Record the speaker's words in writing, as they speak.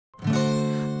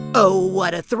Oh,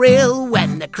 what a thrill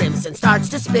when the crimson starts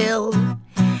to spill,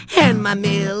 and my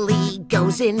Millie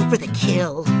goes in for the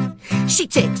kill. She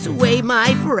takes away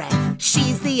my breath,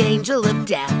 she's the angel of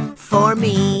death for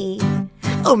me.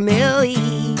 Oh, Millie,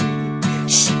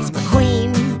 she's my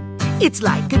queen, it's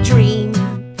like a dream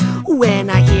when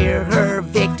I hear her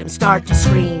victims start to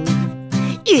scream.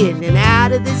 In and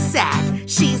out of the sack,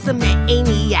 she's the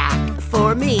maniac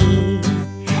for me.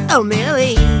 Oh,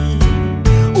 Millie,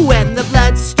 when the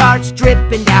blood starts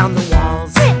dripping down the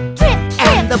walls, drip, drip, drip,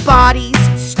 and the bodies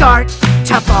start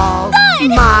to fall, Blood!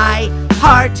 my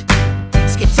heart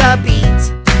skips a beat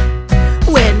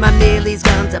when my Millie's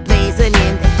guns are blazing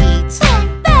in the heat.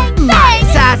 Bang, bang, My bang!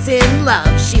 assassin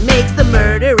love, she makes the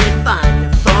murdering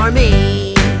fun for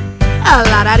me.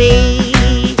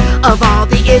 A-la-da-dee, of all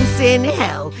the imps in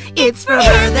hell, it's for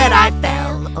her that I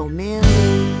fell.